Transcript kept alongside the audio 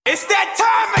It's that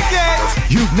time again!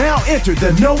 You've now entered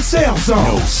the No Sales Zone.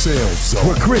 No Sales Zone.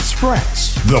 Where Chris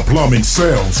Fresh, the plumbing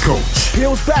sales coach,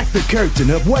 peels back the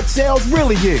curtain of what sales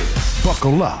really is.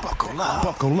 Buckle up.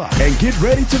 And get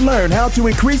ready to learn how to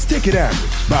increase ticket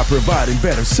average by providing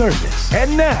better service.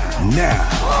 And now,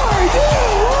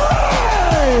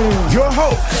 your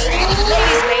host,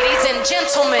 Ladies and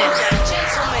gentlemen,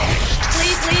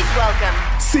 please welcome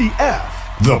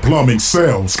CF, the plumbing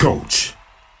sales coach.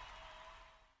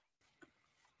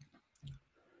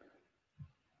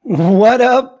 What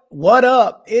up? What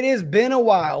up? It has been a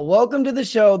while. Welcome to the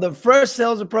show, The Fresh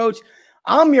Sales Approach.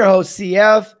 I'm your host,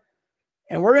 CF,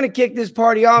 and we're going to kick this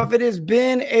party off. It has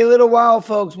been a little while,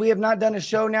 folks. We have not done a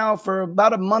show now for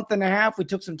about a month and a half. We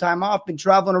took some time off, been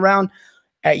traveling around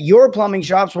at your plumbing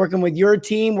shops, working with your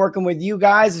team, working with you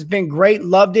guys. It's been great.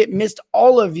 Loved it. Missed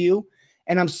all of you,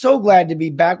 and I'm so glad to be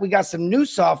back. We got some new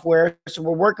software, so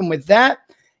we're working with that.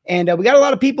 And we got a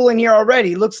lot of people in here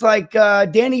already. Looks like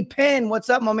Danny Penn. What's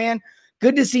up, my man?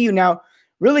 Good to see you. Now,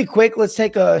 really quick, let's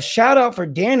take a shout out for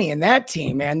Danny and that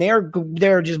team, man. They're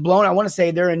just blowing. I want to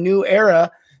say they're a new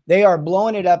era. They are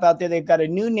blowing it up out there. They've got a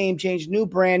new name change, new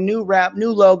brand, new wrap,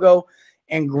 new logo,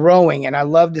 and growing. And I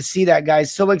love to see that,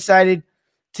 guys. So excited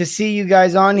to see you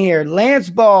guys on here. Lance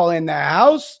Ball in the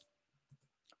house.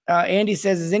 Andy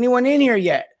says, is anyone in here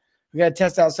yet? We got to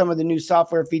test out some of the new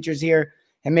software features here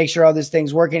and make sure all this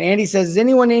thing's working. Andy says, is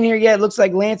anyone in here yet? Looks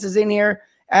like Lance is in here.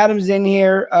 Adam's in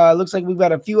here. Looks like we've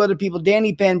got a few other people.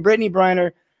 Danny Penn, Brittany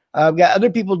Briner. We've got other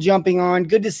people jumping on.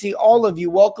 Good to see all of you.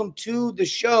 Welcome to the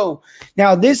show.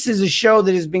 Now, this is a show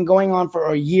that has been going on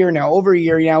for a year now, over a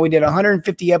year now. We did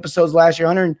 150 episodes last year,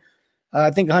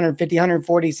 150,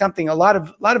 140, something, a lot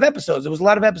of episodes. It was a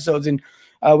lot of episodes. And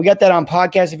we got that on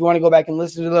podcast if you want to go back and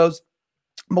listen to those.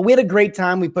 But we had a great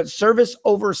time. We put service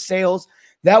over sales.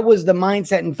 That was the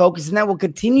mindset and focus, and that will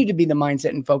continue to be the mindset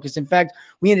and focus. In fact,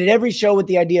 we ended every show with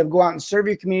the idea of go out and serve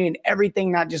your community and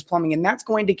everything, not just plumbing, and that's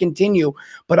going to continue.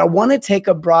 But I want to take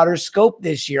a broader scope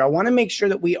this year. I want to make sure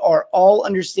that we are all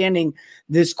understanding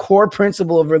this core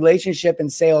principle of relationship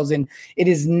and sales, and it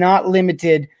is not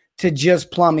limited to just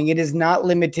plumbing. It is not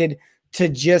limited to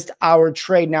just our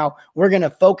trade. Now, we're going to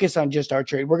focus on just our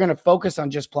trade. We're going to focus on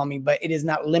just plumbing, but it is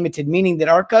not limited, meaning that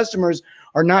our customers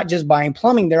are not just buying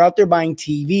plumbing. They're out there buying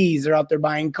TVs. They're out there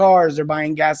buying cars. They're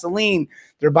buying gasoline.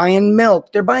 They're buying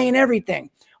milk. They're buying everything,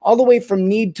 all the way from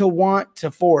need to want to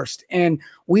forced. And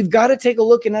we've got to take a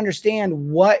look and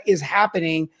understand what is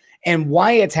happening and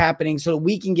why it's happening so that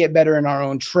we can get better in our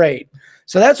own trade.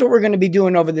 So that's what we're going to be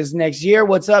doing over this next year.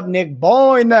 What's up, Nick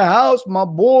Ball in the house, my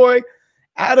boy?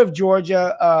 Out of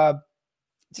Georgia,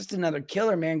 just another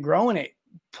killer, man, growing it,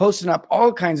 posting up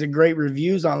all kinds of great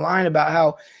reviews online about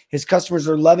how his customers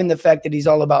are loving the fact that he's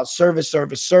all about service.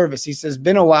 He says,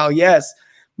 been a while. Yes.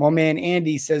 My man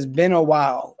Andy says, been a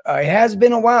while. It has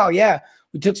been a while. Yeah.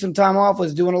 We took some time off,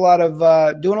 was doing a lot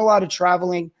of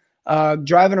traveling,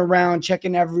 driving around,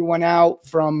 checking everyone out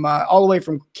from all the way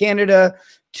from Canada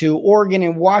to Oregon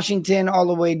and Washington, all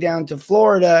the way down to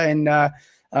Florida and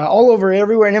all over,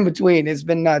 everywhere and in between. It's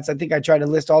been nuts. I think I tried to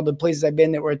list all the places I've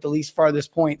been that were at the least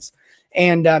farthest points.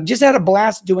 And just had a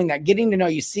blast doing that, getting to know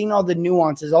you, seeing all the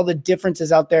nuances, all the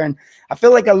differences out there. And I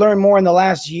feel like I learned more in the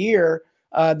last year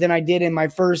than I did in my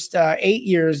first 8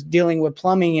 years dealing with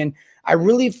plumbing. And I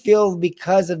really feel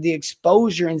because of the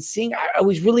exposure and seeing, I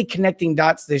was really connecting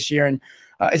dots this year. And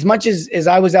as much as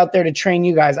I was out there to train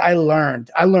you guys, I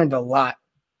learned a lot.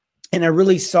 And I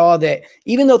really saw that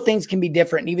even though things can be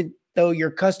different, even though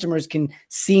your customers can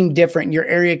seem different, your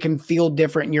area can feel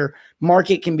different, your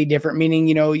market can be different, meaning,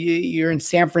 you're in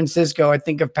San Francisco. I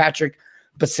think of Patrick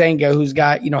Basenga, who's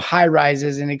got, high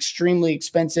rises and extremely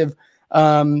expensive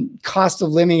cost of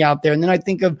living out there. And then I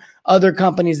think of other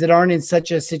companies that aren't in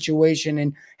such a situation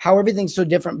and how everything's so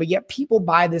different, but yet people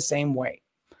buy the same way.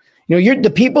 You're the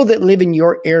people that live in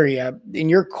your area, in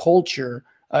your culture,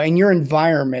 in your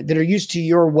environment, that are used to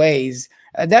your ways.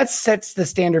 That sets the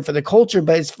standard for the culture.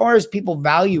 But as far as people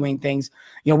valuing things,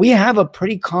 we have a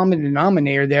pretty common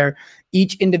denominator there,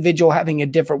 each individual having a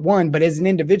different one. But as an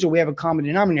individual, we have a common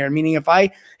denominator, meaning if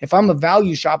I'm a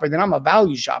value shopper, then I'm a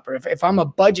value shopper. If I'm a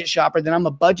budget shopper, then I'm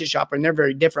a budget shopper. And they're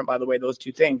very different, by the way, those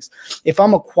two things. If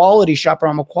I'm a quality shopper,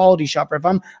 I'm a quality shopper. If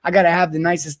I got to have the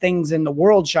nicest things in the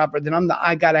world shopper, then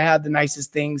I got to have the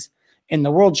nicest things in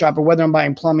the world shopper, whether I'm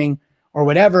buying plumbing or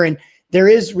whatever. And there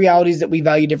is realities that we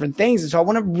value different things. And so I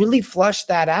want to really flush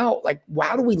that out. Like,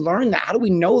 how do we learn that? How do we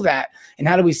know that? And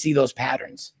how do we see those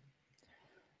patterns?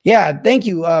 Yeah, thank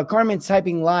you. Carmen's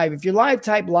typing live. If you're live,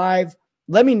 type live.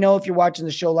 Let me know if you're watching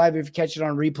the show live, if you catch it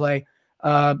on replay.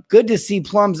 Good to see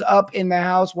Plums Up in the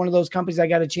house, one of those companies I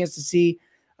got a chance to see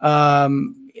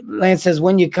Lance says,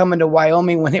 when you come into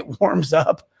Wyoming when it warms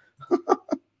up.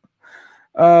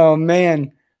 Oh,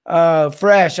 man.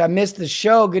 Fresh, I missed the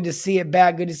show. Good to see it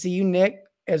back. Good to see you, Nick,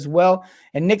 as well.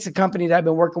 And Nick's a company that I've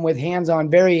been working with hands-on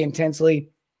very intensely.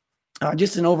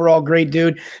 Just an overall great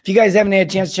dude. If you guys haven't had a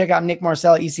chance to check out Nick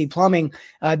Marcel at EC Plumbing,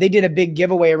 they did a big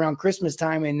giveaway around Christmas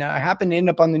time and happened to end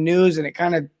up on the news, and it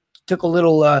kind of took a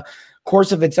little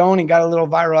course of its own and got a little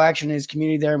viral action in his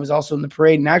community there, and was also in the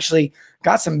parade and actually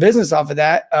got some business off of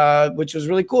that, which was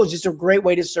really cool. It's just a great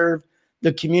way to serve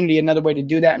the community, another way to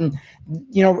do that. And,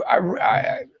 you know,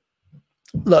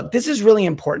 look, this is really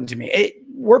important to me.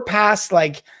 We're past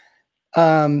like,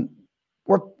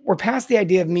 we're past the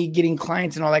idea of me getting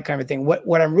clients and all that kind of thing.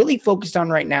 What I'm really focused on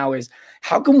right now is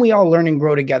how can we all learn and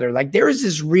grow together? Like there is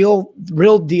this real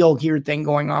deal here thing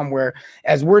going on where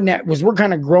as we're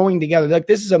kind of growing together, like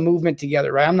this is a movement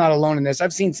together, right? I'm not alone in this.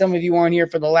 I've seen some of you on here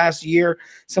for the last year.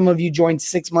 Some of you joined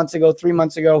 6 months ago, 3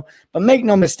 months ago, but make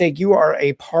no mistake, you are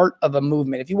a part of a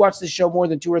movement. If you watch this show more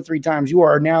than 2 or 3 times, you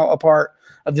are now a part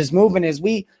of this movement as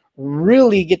we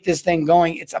really get this thing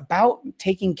going. It's about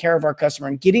taking care of our customer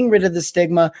and getting rid of the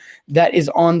stigma that is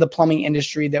on the plumbing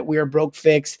industry, that we are broke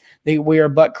fix, that we are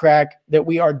butt crack, that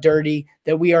we are dirty,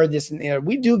 that we are this and the other.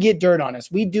 We do get dirt on us.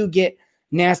 We do get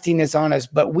nastiness on us,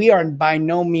 but we are by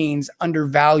no means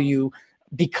undervalued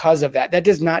because of that. That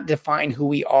does not define who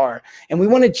we are. And we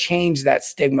want to change that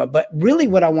stigma. But really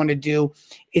what I want to do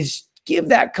is give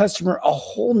that customer a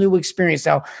whole new experience.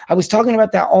 Now, I was talking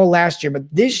about that all last year, but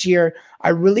this year, I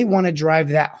really want to drive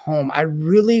that home. I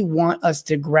really want us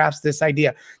to grasp this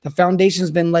idea. The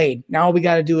foundation's been laid. Now all we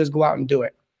got to do is go out and do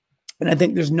it. And I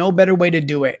think there's no better way to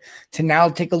do it to now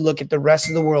take a look at the rest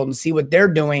of the world and see what they're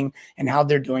doing and how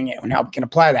they're doing it and how we can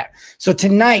apply that. So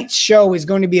tonight's show is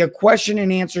going to be a question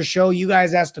and answer show. You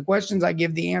guys ask the questions, I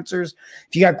give the answers.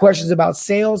 If you got questions about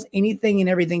sales, anything and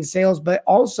everything sales, but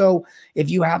also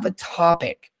if you have a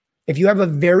topic, if you have a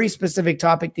very specific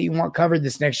topic that you want covered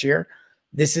this next year,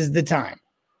 this is the time.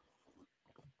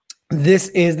 This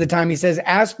is the time. He says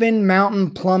Aspen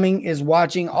Mountain Plumbing is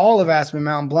watching. All of Aspen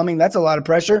Mountain Plumbing. That's a lot of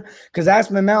pressure because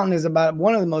Aspen Mountain is about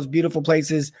one of the most beautiful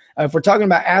places. If we're talking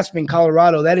about Aspen,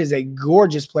 Colorado, that is a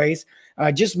gorgeous place.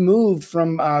 Just moved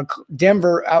from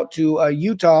Denver out to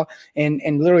Utah and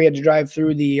literally had to drive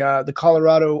through the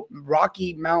Colorado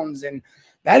Rocky Mountains. And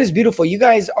that is beautiful. You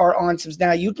guys are on some,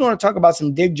 now you want to talk about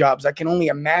some dig jobs. I can only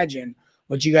imagine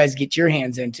what you guys get your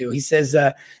hands into. He says,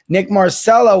 Nick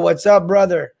Marcello, what's up,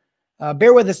 brother?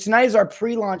 Bear with us. Tonight is our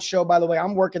pre-launch show, by the way.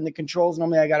 I'm working the controls.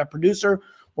 Normally, I got a producer.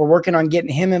 We're working on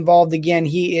getting him involved again.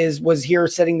 He was here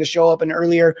setting the show up and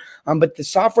earlier, but the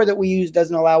software that we use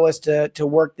doesn't allow us to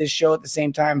work this show at the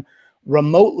same time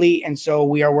remotely, and so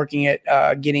we are working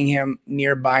at getting him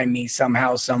nearby me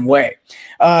somehow, some way.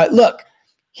 Look,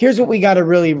 here's what we got to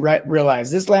really realize.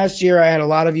 This last year, I had a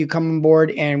lot of you come on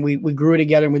board, and we grew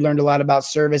together, and we learned a lot about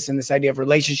service and this idea of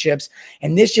relationships.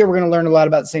 And this year, we're going to learn a lot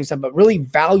about the same stuff, but really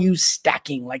value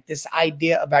stacking, like this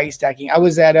idea of value stacking. I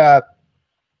was at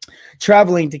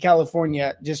traveling to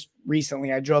California just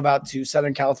recently. I drove out to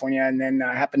Southern California and then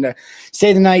happened to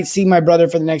stay the night, see my brother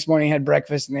for the next morning, had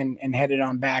breakfast, and headed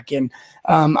on back. And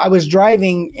I was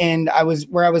driving, and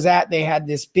where I was at, they had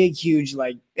this big, huge,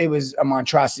 like, it was a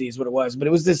monstrosity is what it was, but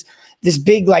it was this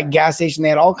big, like, gas station. They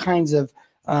had all kinds of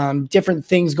different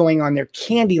things going on there.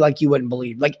 Candy like you wouldn't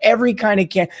believe. Like every kind of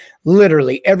candy,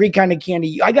 literally every kind of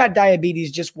candy. I got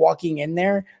diabetes just walking in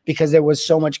there because there was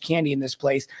so much candy in this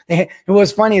place. What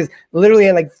was funny is literally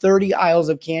had like 30 aisles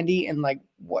of candy, and like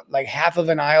half of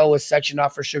an aisle was sectioned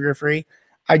off for sugar-free.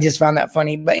 I just found that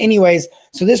funny. But anyways,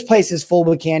 so this place is full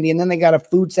with candy, and then they got a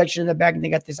food section in the back, and they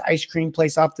got this ice cream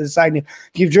place off to the side. And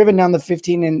if you've driven down the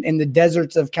 15 in the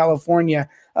deserts of California,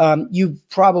 you've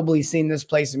probably seen this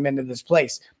place and been to this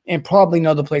place and probably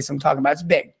know the place I'm talking about. It's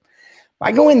big.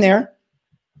 I go in there.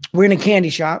 We're in a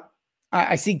candy shop.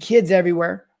 I see kids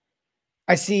everywhere.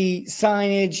 I see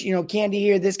signage, candy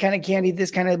here, this kind of candy,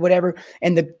 this kind of whatever.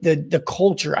 And the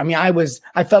culture. I mean,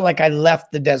 I felt like I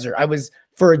left the desert. I was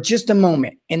for just a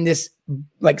moment in this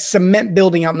like cement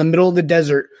building out in the middle of the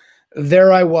desert.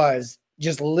 There I was,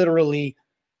 just literally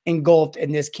engulfed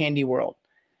in this candy world.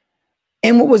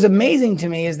 And what was amazing to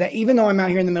me is that even though I'm out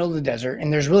here in the middle of the desert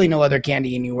and there's really no other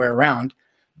candy anywhere around,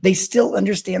 they still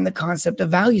understand the concept of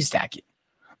value stacking.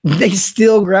 They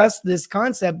still grasp this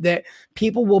concept that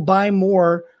people will buy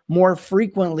more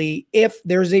frequently if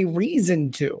there's a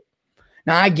reason to.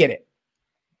 Now, I get it.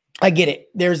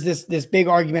 There's this big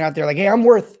argument out there like, hey, I'm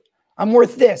worth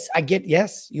this.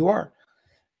 Yes, you are.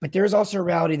 But there's also a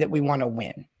reality that we want to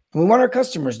win. We want our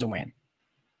customers to win.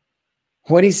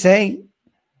 What'd he say?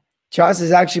 Josh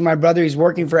is actually my brother. He's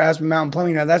working for Aspen Mountain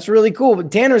Plumbing now. That's really cool. But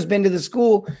Tanner's been to the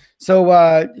school, so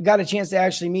got a chance to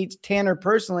actually meet Tanner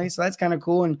personally. So that's kind of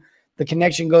cool, and the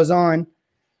connection goes on.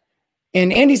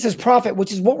 And Andy says profit,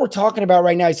 which is what we're talking about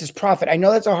right now. He says profit. I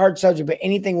know that's a hard subject, but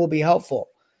anything will be helpful.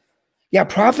 Yeah,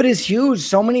 profit is huge.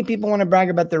 So many people want to brag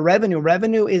about their revenue.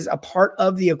 Revenue is a part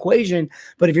of the equation,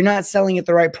 but if you're not selling at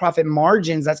the right profit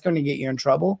margins, that's going to get you in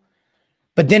trouble.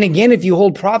 But then again, if you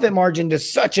hold profit margin to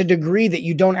such a degree that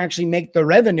you don't actually make the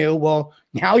revenue, well,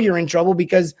 now you're in trouble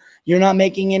because you're not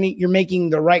making any, you're making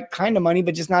the right kind of money,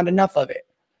 but just not enough of it.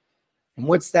 And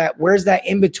what's that? Where's that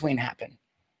in between happen?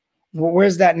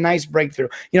 Where's that nice breakthrough?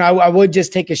 You know, I would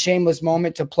just take a shameless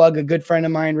moment to plug a good friend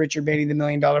of mine, Richard Beatty, the $1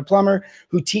 Million Plumber,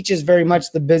 who teaches very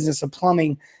much the business of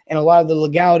plumbing and a lot of the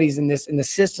legalities in this, in the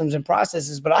systems and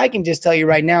processes. But I can just tell you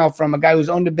right now, from a guy who's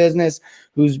owned a business,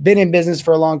 who's been in business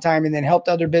for a long time, and then helped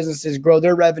other businesses grow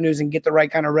their revenues and get the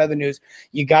right kind of revenues.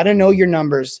 You got to know your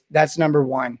numbers. That's number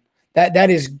one. That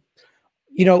is,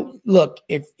 you know, look,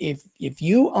 if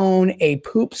you own a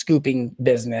poop scooping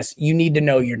business, you need to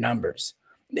know your numbers.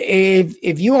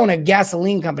 If you own a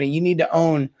gasoline company, you need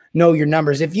to know your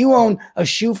numbers. If you own a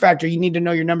shoe factory, you need to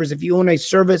know your numbers. If you own a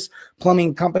service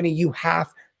plumbing company, you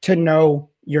have to know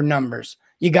your numbers.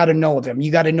 You got to know them.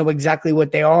 You got to know exactly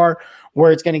what they are,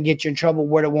 where it's going to get you in trouble,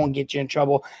 where it won't get you in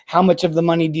trouble. How much of the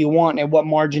money do you want and what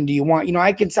margin do you want? You know,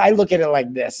 I look at it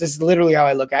like this. This is literally how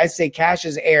I look at it. I say cash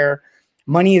is air.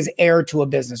 Money is air to a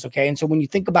business. Okay. And so when you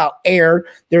think about air,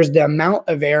 there's the amount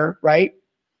of air, right?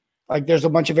 Like there's a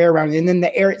bunch of air around it. And then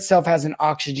the air itself has an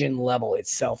oxygen level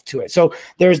itself to it. So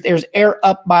there's air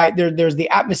up by there's the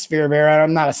atmosphere of air.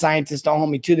 I'm not a scientist, don't hold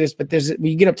me to this, but when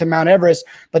you get up to Mount Everest,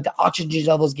 but the oxygen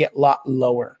levels get a lot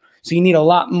lower. So you need a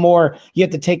lot more. You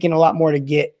have to take in a lot more to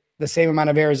get the same amount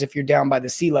of air as if you're down by the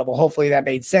sea level. Hopefully that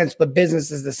made sense, but business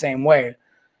is the same way.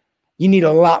 You need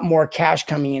a lot more cash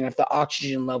coming in if the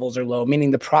oxygen levels are low,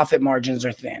 meaning the profit margins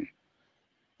are thin.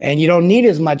 And you don't need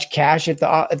as much cash if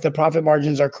the profit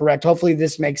margins are correct. Hopefully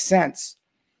this makes sense.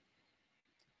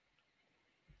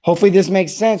 Hopefully this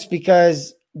makes sense,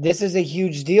 because this is a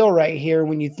huge deal right here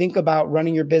when you think about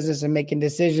running your business and making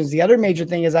decisions. The other major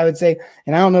thing is, I would say,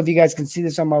 and I don't know if you guys can see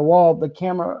this on my wall, the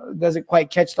camera doesn't quite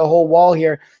catch the whole wall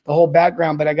here, the whole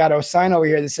background, but I got a sign over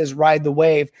here that says Ride the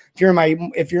Wave. If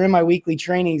you're in my weekly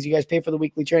trainings, you guys pay for the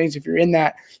weekly trainings. If you're in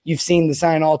that, you've seen the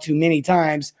sign all too many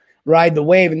times. Ride the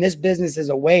wave. And this business is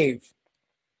a wave.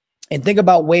 And think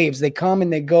about waves. They come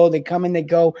and they go. They come and they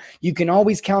go. You can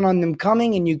always count on them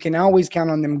coming, and you can always count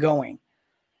on them going.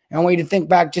 And I want you to think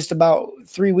back just about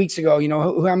 3 weeks ago. You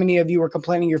know, how many of you were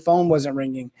complaining your phone wasn't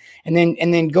ringing? And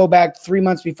then go back 3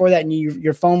 months before that, and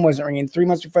your phone wasn't ringing. 3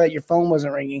 months before that, your phone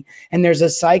wasn't ringing. And there's a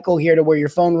cycle here to where your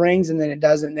phone rings and then it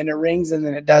doesn't, then it rings and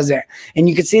then it doesn't. And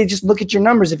you can see it. Just look at your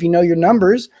numbers. If you know your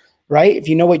numbers, right? If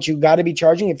you know what you got to be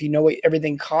charging, if you know what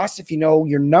everything costs, if you know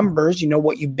your numbers, you know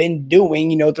what you've been doing,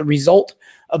 you know what the result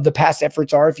of the past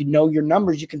efforts are. If you know your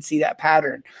numbers, you can see that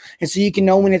pattern. And so you can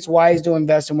know when it's wise to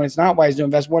invest and when it's not wise to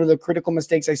invest. One of the critical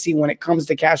mistakes I see when it comes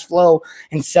to cash flow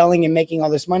and selling and making all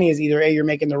this money is either A, you're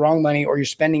making the wrong money, or you're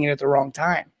spending it at the wrong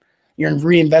time. You're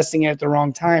reinvesting it at the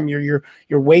wrong time. You're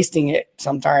wasting it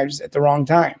sometimes at the wrong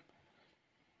time.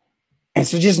 And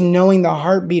so just knowing the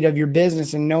heartbeat of your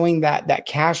business and knowing that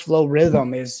cash flow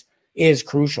rhythm is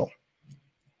crucial.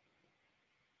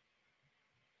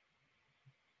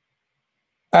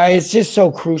 It's just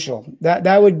so crucial.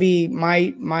 That would be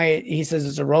my, he says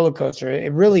it's a roller coaster.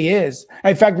 It really is.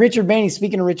 In fact, Richard Bainey,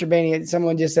 speaking of Richard Bainey,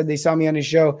 someone just said they saw me on his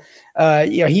show.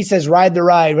 You know, he says, ride the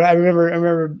ride. But I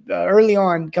remember early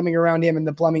on coming around him in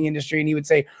the plumbing industry, and he would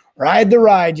say, ride the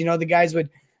ride. You know, the guys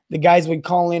would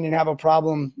call in and have a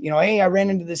problem. You know, hey, I ran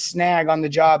into this snag on the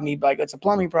job, and he'd be like, it's a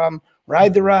plumbing problem.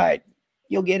 Ride the ride.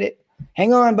 You'll get it.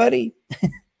 Hang on, buddy.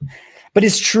 But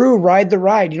it's true. Ride the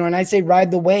ride. You know, and I say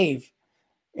ride the wave.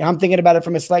 And I'm thinking about it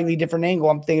from a slightly different angle.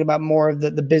 I'm thinking about more of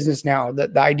the business now, the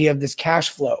idea of this cash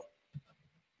flow.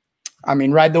 I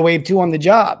mean, ride the wave too on the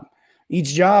job. Each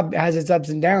job has its ups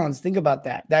and downs. Think about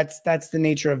that. That's the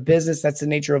nature of business. That's the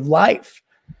nature of life.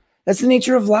 That's the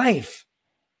nature of life.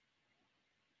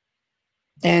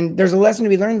 And there's a lesson to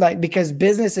be learned, like, because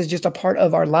business is just a part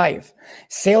of our life.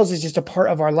 Sales is just a part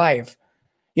of our life.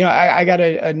 You know, I got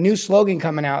a new slogan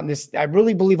coming out, and this, I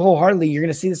really believe wholeheartedly, you're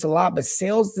going to see this a lot, but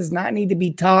sales does not need to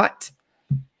be taught.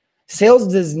 Sales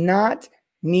does not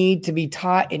need to be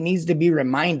taught. It needs to be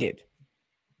reminded.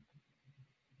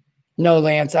 No,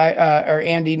 Lance, or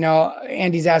Andy, no.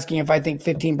 Andy's asking if I think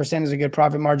 15% is a good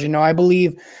profit margin. No, I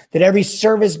believe that every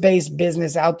service-based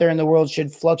business out there in the world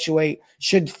should fluctuate,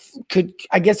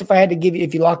 I guess if I had to give you,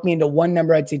 if you lock me into one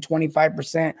number, I'd say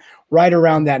 25%, right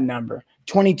around that number.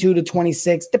 22 to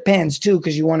 26. Depends too,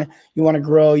 because you want to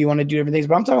grow, you want to do different things.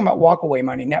 But I'm talking about walk away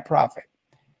money, net profit.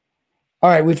 All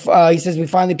right, he says we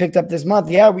finally picked up this month.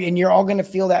 Yeah, and you're all going to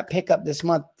feel that pickup this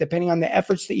month, depending on the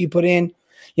efforts that you put in.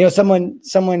 Someone,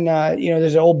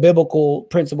 there's an old biblical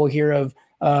principle here of,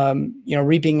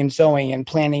 reaping and sowing and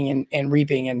planting and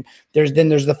reaping. And there's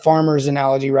the farmer's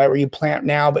analogy, right? Where you plant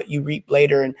now, but you reap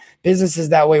later. And business is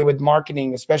that way with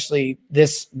marketing, especially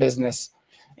this business.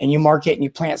 And you market and you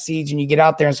plant seeds and you get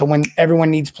out there. And so when everyone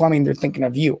needs plumbing, they're thinking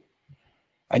of you.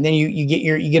 And then you get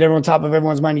everyone on top of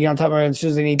everyone's mind. You get on top of everyone. As soon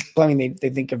as they need plumbing, they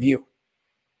think of you.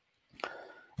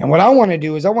 And what I want to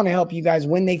do is I want to help you guys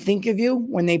when they think of you,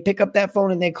 when they pick up that phone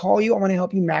and they call you, I want to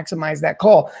help you maximize that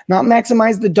call. Not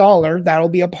maximize the dollar. That'll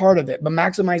be a part of it, but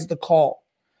maximize the call.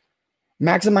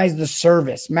 Maximize the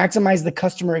service. Maximize the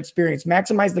customer experience.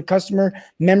 Maximize the customer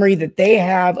memory that they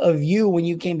have of you when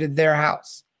you came to their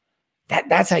house.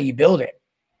 That's how you build it.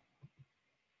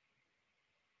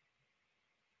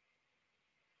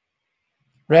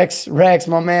 Rex,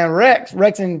 my man,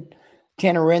 Rex and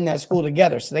Tanner were in that school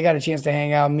together, so they got a chance to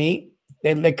hang out and meet.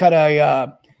 They cut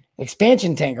a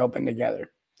expansion tank open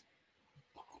together.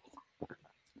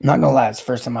 Not gonna lie, it's the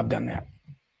first time I've done that.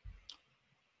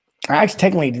 I actually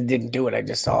technically didn't do it. I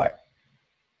just saw it.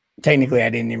 Technically, I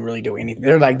didn't even really do anything.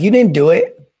 They're like, you didn't do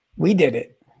it. We did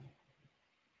it.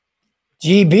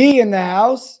 GB in the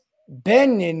house.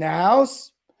 Ben in the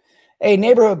house. Hey,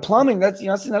 Neighborhood Plumbing, that's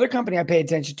another company I pay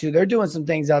attention to. They're doing some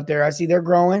things out there. I see they're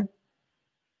growing.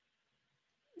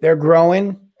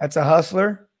 That's a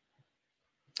hustler.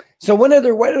 So what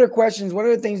other questions, what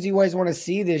other things do you guys want to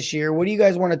see this year? What do you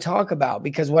guys want to talk about?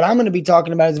 Because what I'm going to be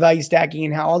talking about is value stacking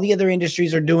and how all the other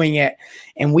industries are doing it.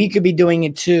 And we could be doing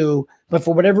it too, but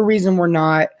for whatever reason, we're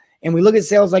not. And we look at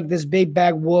sales like this big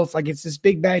bad wolf, like it's this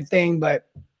big bad thing, but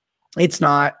it's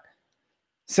not.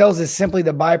 Sales is simply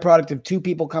the byproduct of two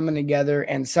people coming together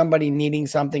and somebody needing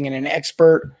something and an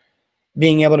expert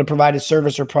being able to provide a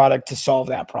service or product to solve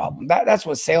that problem. That's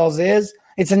what sales is.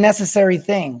 It's a necessary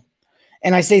thing.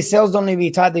 And I say sales don't need to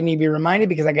be taught. They need to be reminded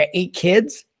because I got 8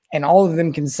 kids and all of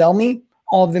them can sell me.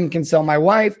 All of them can sell my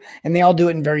wife, and they all do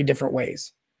it in very different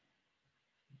ways.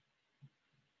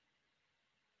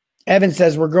 Evan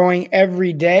says, we're growing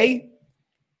every day.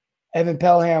 Evan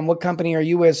Pelham, what company are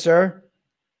you with, sir?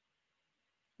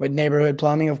 With Neighborhood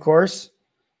Plumbing, of course.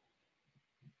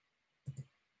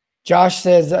 Josh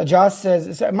says,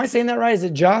 am I saying that right? Is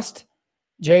it Jost?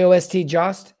 J-O-S-T,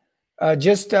 Jost?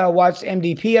 Just watched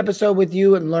MDP episode with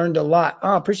you and learned a lot.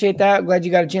 Oh, appreciate that. Glad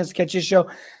you got a chance to catch his show.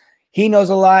 He knows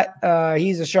a lot.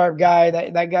 He's a sharp guy.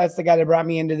 That guy's the guy that brought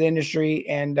me into the industry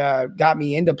and got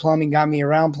me into plumbing, got me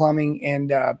around plumbing,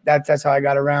 and that's how I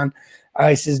got around.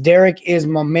 He says, Derek is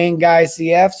my main guy,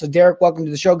 CF. So, Derek, welcome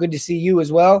to the show. Good to see you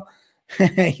as well.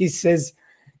 He says,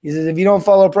 if you don't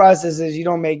follow processes, you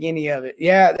don't make any of it.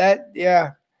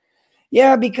 Yeah,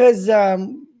 because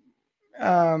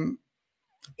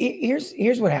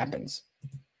here's what happens.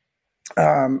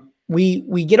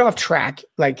 We get off track.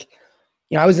 Like,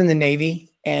 I was in the Navy,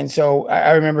 and so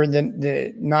I remember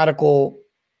the nautical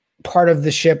part of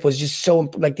the ship was just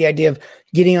so, like, the idea of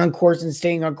getting on course and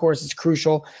staying on course is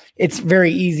crucial. It's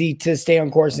very easy to stay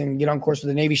on course and get on course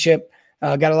with a Navy ship.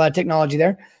 Got a lot of technology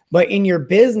there. But in your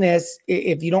business,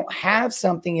 if you don't have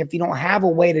something, if you don't have a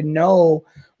way to know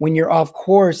when you're off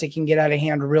course, it can get out of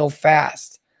hand real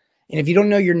fast. And if you don't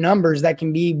know your numbers, that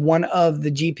can be one of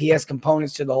the GPS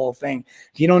components to the whole thing.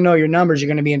 If you don't know your numbers, you're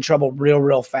going to be in trouble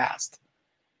real fast.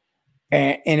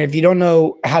 And if you don't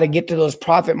know how to get to those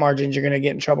profit margins, you're going to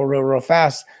get in trouble real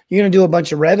fast. You're going to do a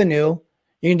bunch of revenue.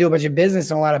 You're going to do a bunch of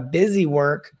business and a lot of busy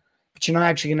work, but you're not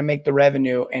actually going to make the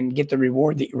revenue and get the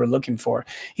reward that you were looking for.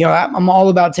 I'm all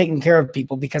about taking care of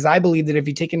people because I believe that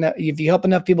if you help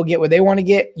enough people get where they want to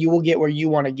get, you will get where you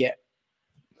want to get.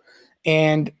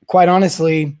 And quite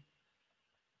honestly,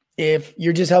 if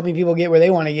you're just helping people get where they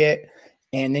want to get,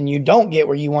 and then you don't get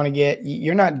where you want to get,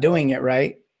 you're not doing it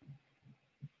right.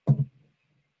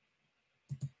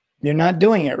 You're not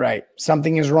doing it right.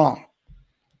 Something is wrong.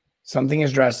 Something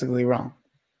is drastically wrong.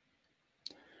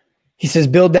 He says,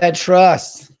 build that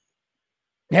trust.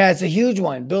 Yeah, it's a huge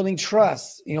one. Building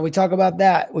trust. We talk about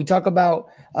that. We talk about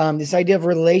this idea of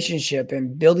relationship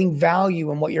and building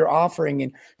value and what you're offering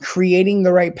and creating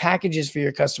the right packages for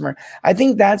your customer. I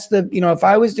think that's if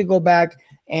I was to go back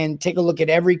and take a look at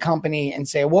every company and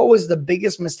say, what was the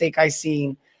biggest mistake I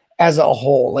seen as a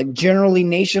whole, like generally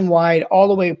nationwide, all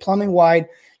the way plumbing wide,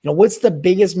 what's the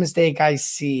biggest mistake I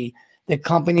see that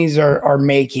companies are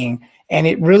making? And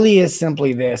it really is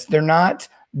simply this. They're not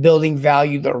building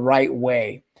value the right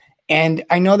way. And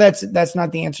I know that's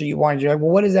not the answer you wanted. You're like,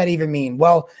 well, what does that even mean?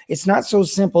 Well, it's not so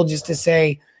simple just to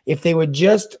say if they would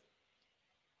just,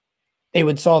 it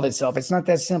would solve itself. It's not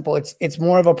that simple. It's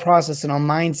more of a process and a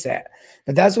mindset.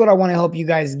 But that's what I want to help you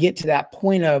guys get to, that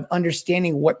point of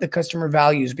understanding what the customer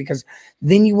values, because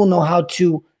then you will know how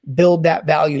to build that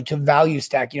value, to value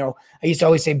stack. You know, I used to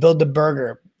always say, build the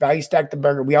burger, value stack the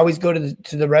burger. We always go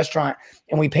to the restaurant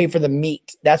and we pay for the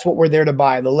meat. That's what we're there to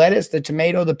buy. The lettuce, the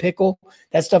tomato, the pickle,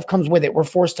 that stuff comes with it. We're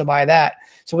forced to buy that.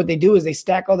 So what they do is they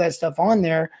stack all that stuff on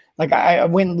there. Like I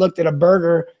went and looked at a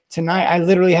burger tonight. I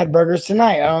literally had burgers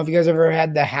tonight. I don't know if you guys ever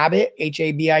had the Habit,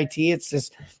 Habit. It's this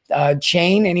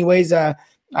chain. Anyways, I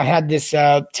had this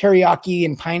teriyaki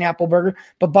and pineapple burger.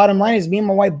 But bottom line is, me and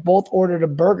my wife both ordered a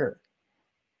burger.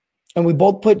 And we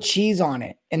both put cheese on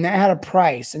it. And that had a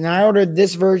price. And then I ordered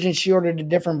this version. She ordered a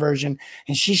different version.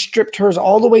 And she stripped hers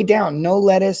all the way down. No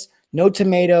lettuce, no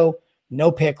tomato,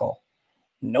 no pickle,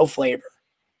 no flavor.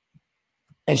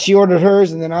 And she ordered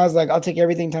hers. And then I was like, I'll take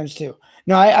everything times 2.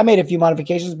 No, I made a few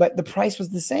modifications, but the price was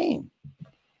the same.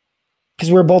 Because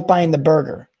we were both buying the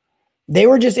burger. They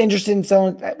were just interested in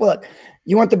selling. Well, look,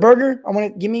 you want the burger? I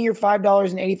want to give me your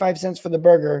 $5.85 for the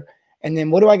burger. And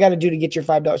then what do I got to do to get your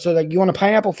 $5? So like, you want a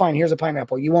pineapple? Fine. Here's a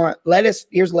pineapple. You want lettuce?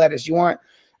 Here's lettuce. You want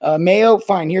mayo?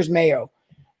 Fine. Here's mayo.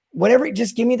 Whatever.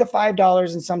 Just give me the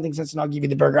 $5 and something cents and I'll give you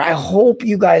the burger. I hope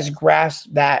you guys grasp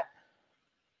that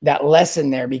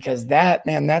lesson there, because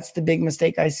that's the big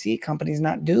mistake I see companies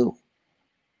not do.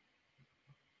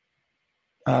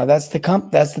 That's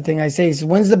the thing I say. So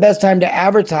when's the best time to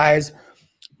advertise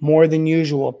more than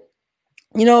usual?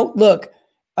 You know, look,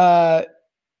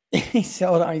 he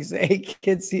sold on. He said, "Hey,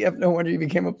 kids, CF, no wonder you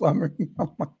became a plumber."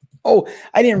 Oh,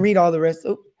 I didn't read all the rest.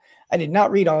 Oh, I did not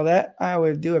read all that. I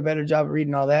would do a better job of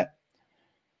reading all that.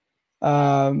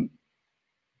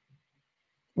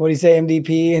 What do you say?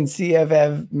 MDP and CF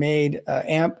have made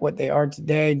AMP what they are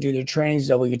today. Do their trainings,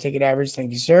 double your ticket average.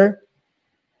 Thank you, sir.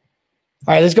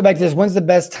 All right, let's go back to this. When's the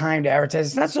best time to advertise?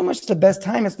 It's not so much the best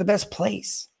time; it's the best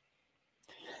place.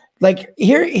 Like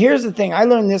here's the thing. I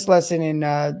learned this lesson in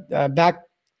back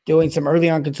doing some early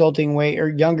on consulting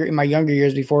in my younger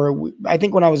years before. I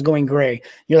think when I was going gray.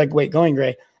 You're like, wait, going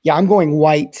gray? Yeah, I'm going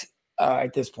white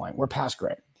at this point. We're past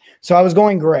gray. So I was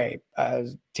going gray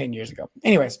 10 years ago.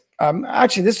 Anyways,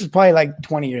 actually, this was probably like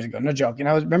 20 years ago. No joke. And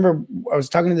I was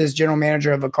talking to this general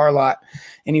manager of a car lot,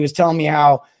 and he was telling me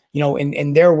how, you know,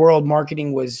 in their world,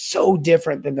 marketing was so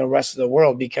different than the rest of the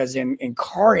world, because in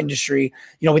car industry,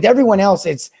 you know, with everyone else,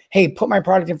 it's, hey, put my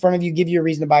product in front of you, give you a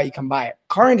reason to buy it, you come buy it.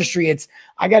 Car industry, it's,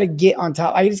 I got to get on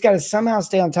top. I just got to somehow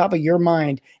stay on top of your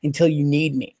mind until you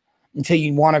need me, until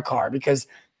you want a car, because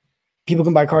people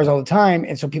can buy cars all the time.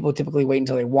 And so people typically wait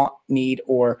until they need,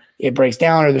 or it breaks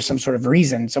down, or there's some sort of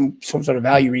reason, some sort of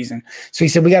value reason. So he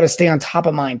said, we got to stay on top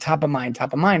of mind, top of mind,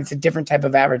 top of mind. It's a different type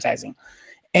of advertising.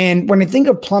 And when I think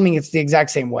of plumbing, it's the exact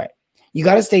same way. You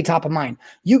got to stay top of mind.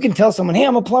 You can tell someone, hey,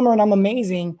 I'm a plumber and I'm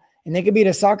amazing, and they could be at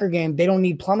a soccer game. They don't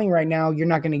need plumbing right now. You're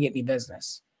not going to get any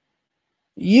business.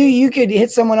 You could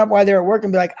hit someone up while they're at work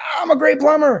and be like, I'm a great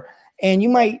plumber. And you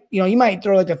might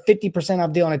throw like a 50%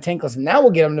 off deal on a tankless, and that will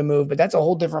get them to move. But that's a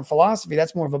whole different philosophy.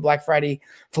 That's more of a Black Friday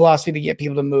philosophy to get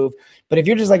people to move. But if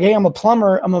you're just like, hey, I'm a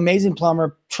plumber, I'm an amazing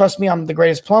plumber, trust me, I'm the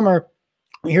greatest plumber.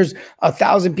 Here's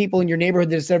 1,000 people in your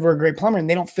neighborhood that said we're a great plumber, and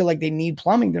they don't feel like they need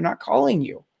plumbing. They're not calling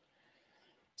you.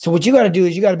 So what you got to do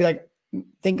is you got to be like,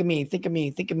 think of me, think of me,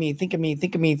 think of me, think of me,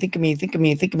 think of me, think of me, think of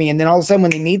me, think of me. And then all of a sudden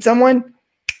when they need someone,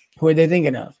 who are they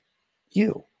thinking of?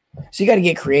 You. So you got to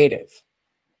get creative.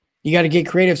 You got to get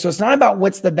creative. So it's not about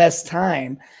what's the best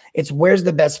time. It's where's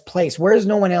the best place. Where is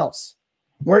no one else?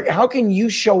 How can you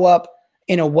show up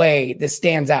in a way that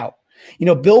stands out? You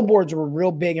know, billboards were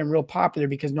real big and real popular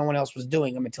because no one else was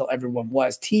doing them until everyone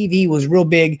was. TV was real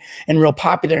big and real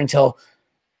popular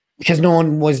because no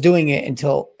one was doing it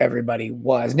until everybody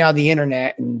was. Now the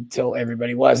internet until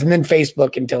everybody was. And then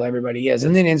Facebook until everybody is.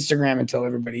 And then Instagram until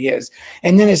everybody is.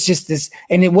 And then it's just this.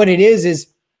 And what it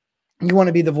is you want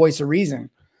to be the voice of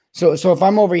reason. So if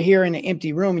I'm over here in an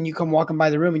empty room and you come walking by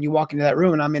the room and you walk into that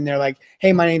room and I'm in there like,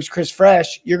 hey, my name's Chris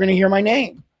Fresh, you're going to hear my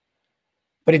name.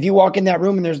 But if you walk in that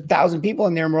room and there's 1,000 people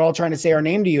in there and we're all trying to say our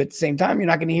name to you at the same time, you're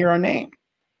not going to hear our name.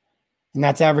 And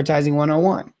that's advertising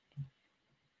 101.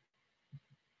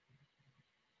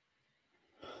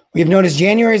 We've noticed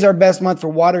January is our best month for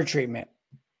water treatment.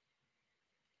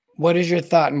 What is your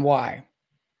thought and why?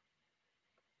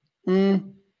 I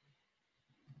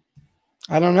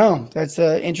don't know. That's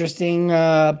interesting.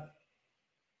 I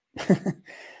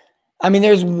mean,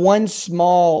 there's one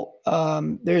small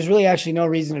there's really actually no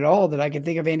reason at all that I can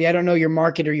think of, Andy. I don't know your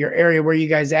market or your area where you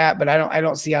guys at, but I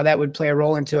don't see how that would play a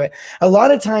role into it. A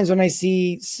lot of times when I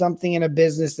see something in a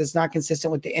business that's not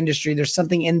consistent with the industry, there's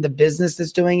something in the business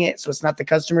that's doing it. So it's not the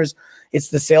customers, it's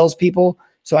the salespeople.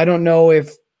 So I don't know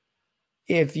if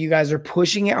you guys are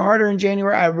pushing it harder in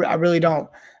January. I really don't.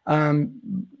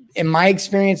 In my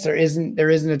experience, there isn't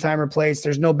a time or place.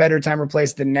 There's no better time or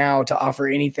place than now to offer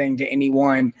anything to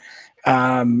anyone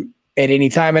at any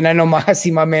time. And I know I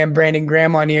see my man Brandon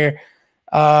Graham on here.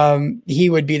 He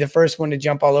would be the first one to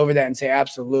jump all over that and say,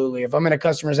 absolutely. If I'm in a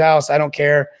customer's house, I don't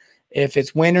care if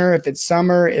it's winter, if it's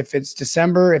summer, if it's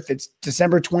December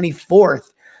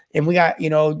 24th, and we got,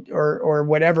 or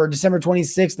whatever, December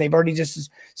 26th, they've already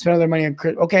just spent all their money on,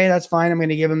 okay, that's fine. I'm going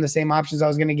to give them the same options I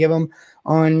was going to give them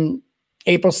on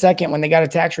April 2nd when they got a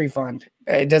tax refund.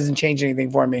 It doesn't change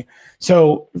anything for me.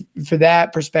 So for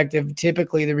that perspective,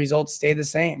 typically the results stay the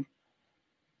same.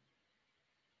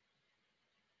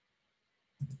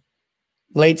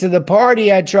 Late to the party,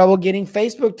 had trouble getting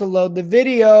Facebook to load the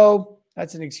video.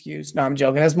 That's an excuse. No, I'm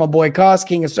joking. That's my boy Kost,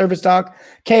 King of Service Talk.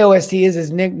 KOST is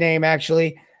his nickname,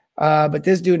 actually. But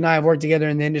this dude and I have worked together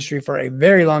in the industry for a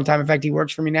very long time. In fact, he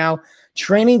works for me now,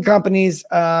 training companies,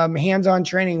 hands-on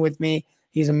training with me.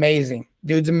 He's amazing.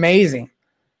 Dude's amazing.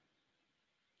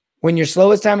 When your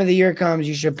slowest time of the year comes,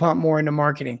 you should pump more into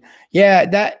marketing. Yeah,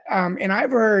 that and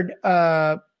I've heard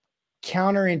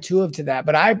counterintuitive to that,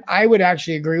 but I would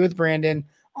actually agree with Brandon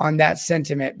on that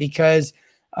sentiment because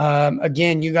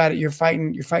again, you're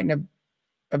fighting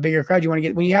a bigger crowd. You want to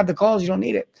get, when you have the calls, you don't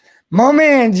need it. My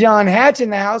man John Hatch in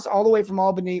the house, all the way from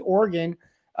Albany, Oregon.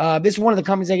 This is one of the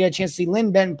companies I get a chance to see.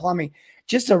 Lynn Benton Plumbing,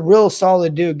 just a real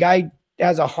solid dude. Guy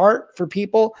has a heart for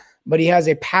people, but he has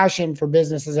a passion for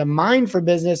business, has a mind for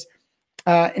business,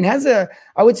 and I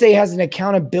would say he has an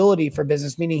accountability for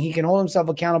business, meaning he can hold himself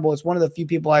accountable. It's one of the few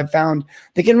people I've found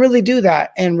that can really do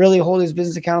that and really hold his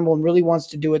business accountable and really wants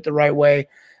to do it the right way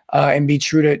and be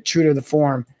true to the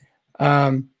form.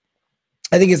 I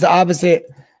think it's the opposite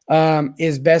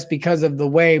is best because of the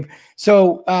wave.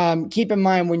 So keep in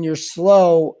mind when you're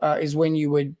slow is when you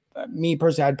would, me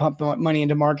personally, I'd pump money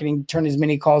into marketing, turn as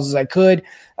many calls as I could.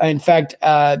 In fact,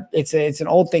 it's an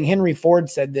old thing. Henry Ford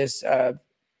said this,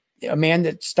 a man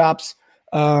that stops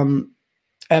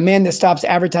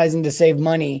advertising to save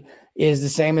money is the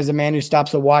same as a man who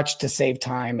stops a watch to save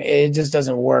time. It just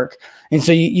doesn't work. And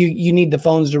so you need the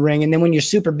phones to ring. And then when you're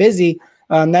super busy,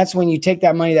 that's when you take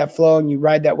that money, that flow, and you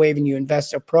ride that wave and you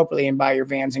invest appropriately and buy your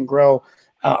vans and grow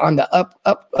on the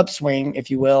upswing,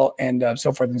 if you will, and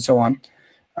so forth and so on.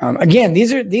 Again,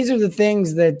 these are the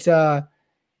things that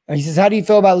he says, how do you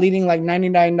feel about leading like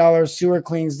 $99 sewer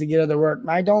cleans to get other work?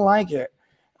 I don't like it.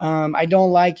 I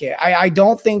don't like it. I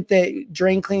don't think that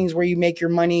drain cleanings where you make your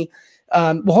money.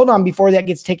 Well, hold on. Before that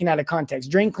gets taken out of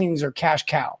context, drain cleanings are cash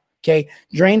cow. Okay.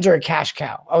 Drains are a cash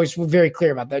cow. I was very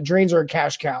clear about that. Drains are a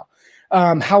cash cow.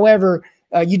 However,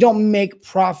 you don't make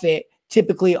profit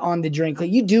typically on the drain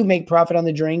clean. You do make profit on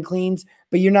the drain cleans,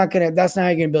 but that's not how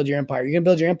you're going to build your empire. You're going to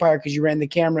build your empire because you ran the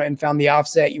camera and found the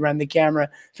offset. You ran the camera,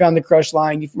 found the crush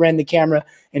line. You ran the camera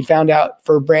and found out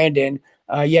for Brandon,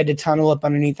 you had to tunnel up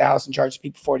underneath the house and charge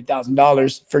people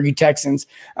 $40,000 for you Texans.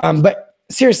 But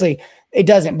seriously, it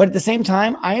doesn't. But at the same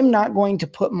time, I am not going to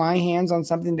put my hands on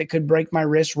something that could break my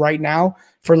wrist right now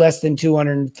for less than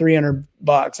 $200,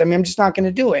 $300. I mean, I'm just not going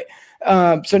to do it.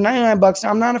 So $99,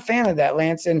 I'm not a fan of that,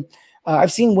 Lance. And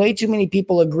I've seen way too many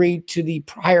people agree to the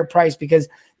higher price because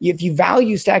if you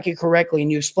value stack it correctly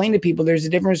and you explain to people there's a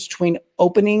difference between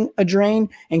opening a drain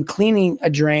and cleaning a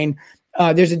drain.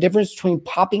 There's a difference between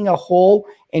popping a hole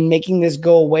and making this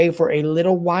go away for a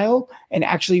little while and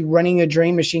actually running a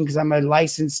drain machine because I'm a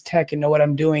licensed tech and know what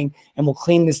I'm doing and will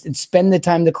clean this and spend the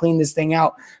time to clean this thing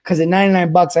out. Because at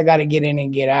 $99, I got to get in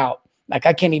and get out. Like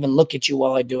I can't even look at you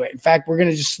while I do it. In fact, we're going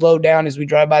to just slow down as we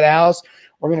drive by the house.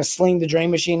 We're going to sling the drain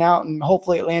machine out and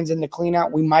hopefully it lands in the clean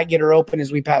out. We might get her open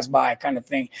as we pass by kind of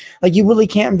thing. Like you really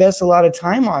can't invest a lot of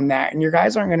time on that. And your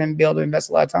guys aren't going to be able to invest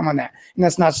a lot of time on that. And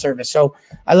that's not service. So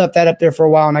I left that up there for a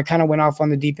while and I kind of went off on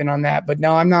the deep end on that. But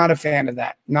no, I'm not a fan of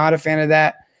that. Not a fan of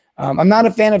that. I'm not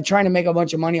a fan of trying to make a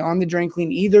bunch of money on the drain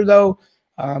clean either though.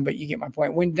 But you get my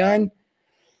point. When done,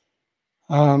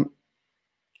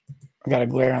 I got a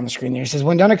glare on the screen there. It says,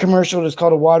 when done a commercial, it's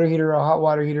called a water heater or a hot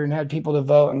water heater and had people to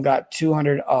vote and got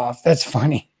 200 off. That's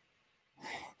funny.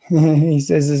 He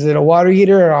says, is it a water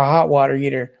heater or a hot water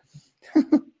heater?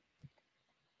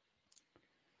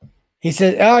 He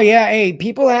said, oh, yeah. Hey,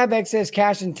 people have excess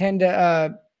cash and tend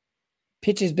to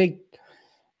pitch his big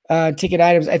ticket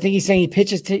items. I think he's saying he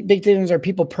pitches big tickets or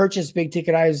people purchase big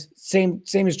ticket items. Same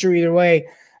is true either way.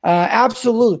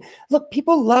 Absolutely. Look,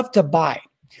 people love to buy.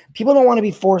 People don't want to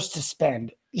be forced to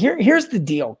spend. Here's the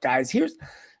deal, guys. And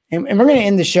we're going to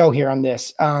end the show here on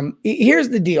this. Here's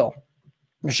the deal.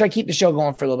 Or should I keep the show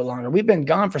going for a little bit longer? We've been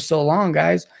gone for so long,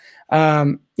 guys.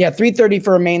 $330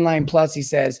 for a mainline plus, he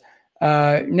says.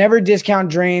 Never discount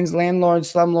drains,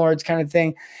 landlords, slumlords kind of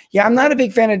thing. Yeah, I'm not a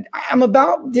big fan of, I'm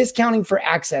about discounting for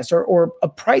access or a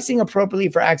pricing appropriately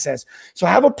for access. So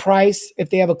have a price if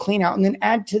they have a clean out, and then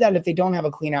add to that if they don't have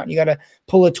a clean out. You got to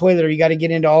pull a toilet, or you got to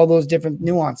get into all those different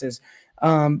nuances.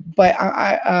 But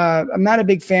I'm not a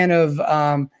big fan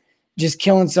of just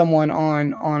killing someone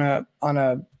on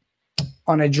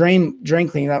a drain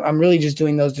clean. I'm really just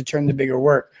doing those to turn the bigger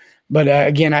work. But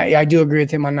again, I do agree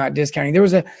with him on not discounting. There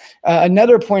was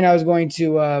another point I was going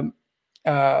to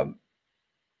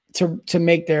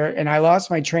make there, and I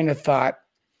lost my train of thought.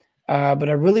 But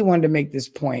I really wanted to make this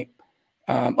point.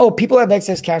 People have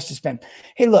excess cash to spend.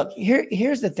 Hey, look,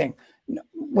 here's the thing.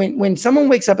 When someone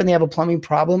wakes up and they have a plumbing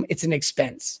problem, it's an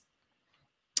expense.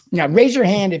 Now, raise your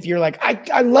hand if you're like,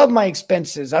 I love my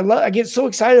expenses. I get so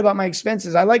excited about my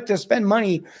expenses. I like to spend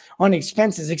money on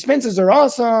expenses. Expenses are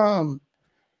awesome.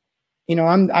 You know,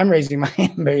 I'm raising my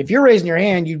hand, but if you're raising your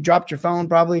hand, you dropped your phone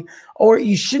probably, or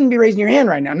you shouldn't be raising your hand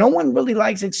right now. No one really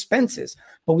likes expenses,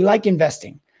 but we like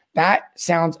investing. That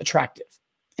sounds attractive.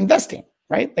 Investing,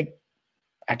 right? Like,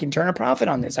 I can turn a profit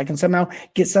on this. I can somehow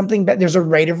get something better. There's a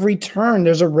rate of return.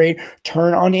 There's a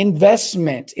return on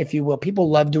investment, if you will. People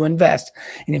love to invest.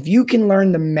 And if you can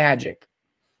learn the magic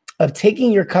of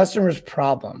taking your customer's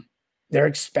problem, their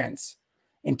expense,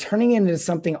 and turning it into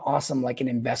something awesome like an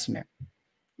investment,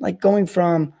 like going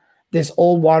from this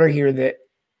old water heater that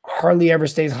hardly ever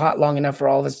stays hot long enough for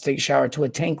all of us to take a shower, to a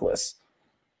tankless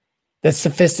that's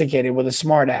sophisticated with a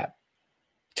smart app,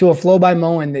 to a flow by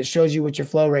Moen that shows you what your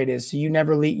flow rate is, so you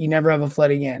never leak, you never have a flood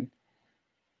again,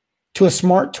 to a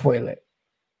smart toilet,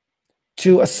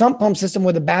 to a sump pump system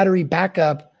with a battery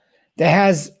backup that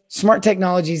has smart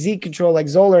technology, Z control like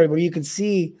Zolar, where you can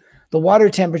see the water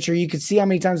temperature, you can see how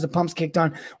many times the pump's kicked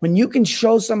on. When you can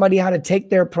show somebody how to take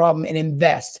their problem and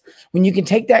invest, when you can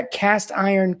take that cast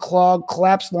iron clog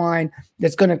collapsed line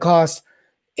that's going to cost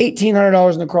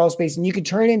 $1,800 in the crawl space, and you can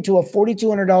turn it into a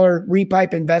 $4,200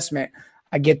 repipe investment.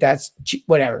 I get that's cheap,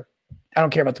 whatever. I don't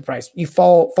care about the price. You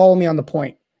follow me on the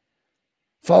point.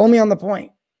 Follow me on the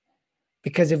point.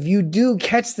 Because if you do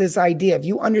catch this idea, if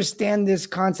you understand this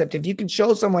concept, if you can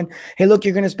show someone, hey, look,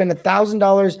 you're going to spend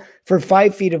 $1,000 for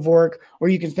 5 feet of work, or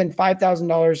you can spend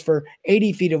 $5,000 for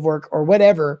 80 feet of work, or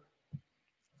whatever,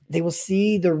 they will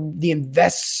see the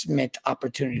investment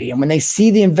opportunity. And when they see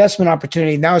the investment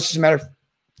opportunity, now it's just a matter of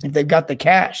if they've got the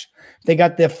cash, if they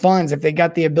got the funds, if they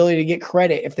got the ability to get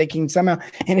credit, if they can somehow,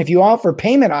 and if you offer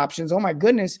payment options, oh my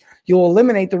goodness, you'll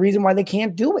eliminate the reason why they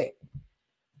can't do it.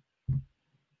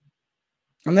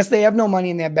 Unless they have no money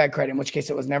and they have bad credit, in which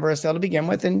case it was never a sale to begin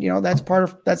with. And, you know, that's part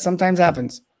of that sometimes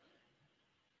happens.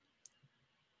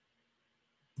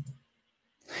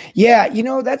 Yeah, you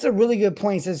know, that's a really good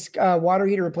point. It says water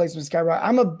heater replacement skyrocket.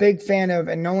 I'm a big fan of,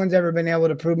 and no one's ever been able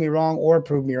to prove me wrong or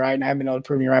prove me right. And I haven't been able to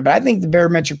prove me right. But I think the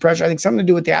barometric pressure, I think something to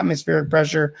do with the atmospheric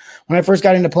pressure. When I first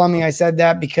got into plumbing, I said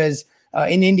that because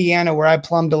in Indiana, where I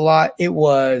plumbed a lot, it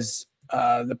was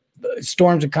the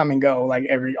storms would come and go like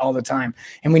all the time.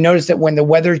 And we noticed that when the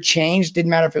weather changed, didn't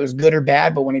matter if it was good or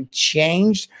bad, but when it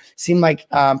changed, seemed like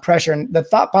pressure. And the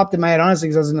thought popped in my head, honestly,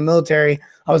 because I was in the military.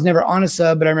 I was never on a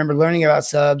sub, but I remember learning about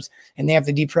subs, and they have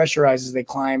to depressurize as they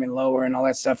climb and lower and all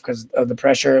that stuff because of the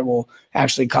pressure. It will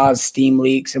actually cause steam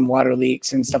leaks and water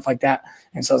leaks and stuff like that.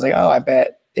 And so I was like, oh, I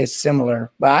bet it's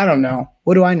similar, but I don't know.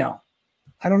 What do I know?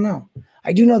 I don't know.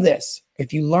 I do know this.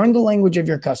 If you learn the language of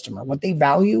your customer, what they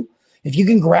value, if you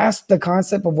can grasp the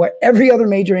concept of what every other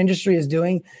major industry is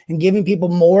doing and giving people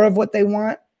more of what they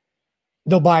want,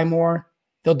 they'll buy more,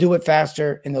 they'll do it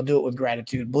faster, and they'll do it with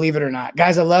gratitude. Believe it or not.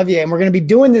 Guys, I love you. And we're going to be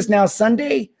doing this now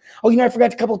Sunday. Oh, you know, I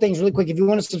forgot a couple of things really quick. If you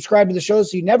want to subscribe to the show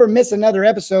so you never miss another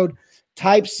episode,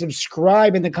 type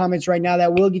subscribe in the comments right now.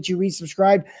 That will get you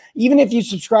resubscribed. Even if you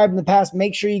subscribed in the past,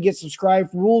 make sure you get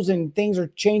subscribed. Rules and things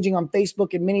are changing on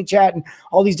Facebook and MiniChat and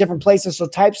all these different places. So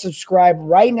type subscribe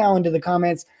right now into the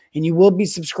comments, and you will be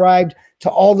subscribed to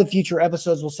all the future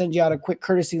episodes. We'll send you out a quick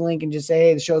courtesy link and just say,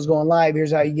 hey, the show's going live.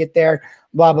 Here's how you get there.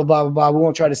 Blah, blah, blah, blah, blah. We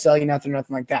won't try to sell you nothing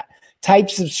like that. Type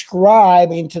subscribe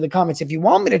into the comments. If you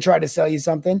want me to try to sell you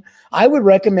something, I would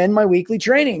recommend my weekly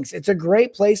trainings. It's a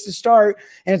great place to start,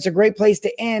 and it's a great place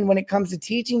to end when it comes to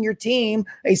teaching your team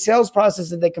a sales process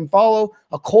that they can follow,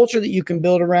 a culture that you can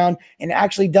build around, and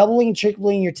actually doubling and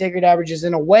tripling your ticket averages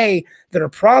in a way that are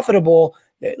profitable,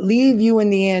 that leave you in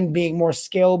the end being more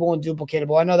scalable and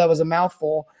duplicatable. I know that was a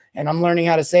mouthful, and I'm learning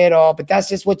how to say it all, but that's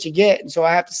just what you get. And so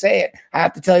I have to say it. I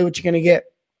have to tell you what you're going to get.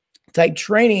 Type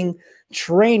training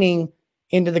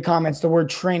into the comments, the word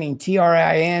training,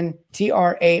 TRAINING,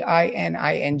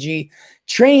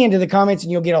 training into the comments,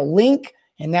 and you'll get a link,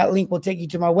 and that link will take you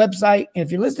to my website. And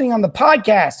if you're listening on the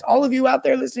podcast, all of you out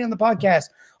there listening on the podcast,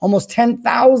 almost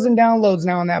 10,000 downloads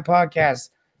now on that podcast.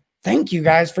 Thank you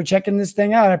guys for checking this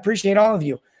thing out. I appreciate all of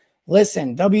you.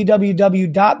 Listen,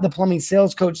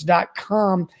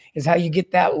 www.theplumbingsalescoach.com is how you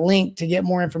get that link to get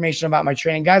more information about my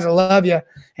training. Guys, I love you.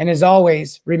 And as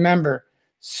always, remember,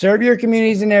 serve your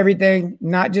communities and everything,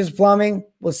 not just plumbing.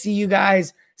 We'll see you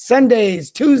guys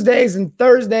Sundays, Tuesdays, and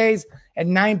Thursdays at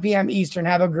 9 p.m. Eastern.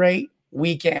 Have a great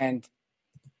weekend.